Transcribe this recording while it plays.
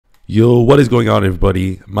Yo, what is going on,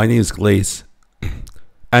 everybody? My name is Glaze,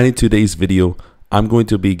 and in today's video I'm going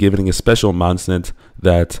to be giving a special announcement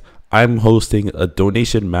that I'm hosting a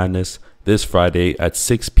donation madness this Friday at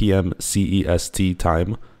 6 p.m. CEST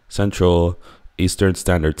time, Central Eastern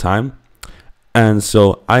Standard Time. And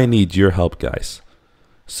so I need your help, guys.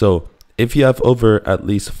 So if you have over at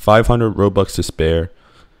least 500 Robux to spare,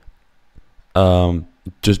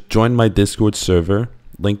 just join my Discord server,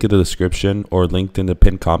 link in the description or linked in the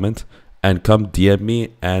pinned comment, and come DM me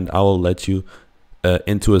and I will let you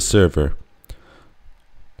into a server.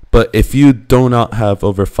 But if you do not have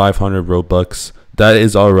over 500 Robux, that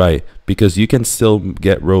is alright, because you can still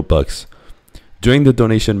get Robux. During the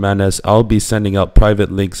donation madness, I'll be sending out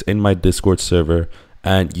private links in my Discord server,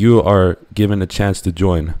 and you are given a chance to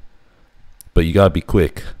join. But you gotta be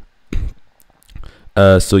quick.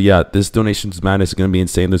 So yeah, this donations madness is gonna be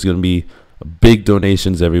insane. There's gonna be big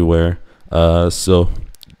donations everywhere. So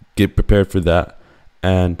get prepared for that.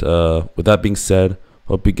 And with that being said,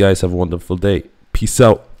 hope you guys have a wonderful day. Peace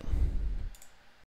out.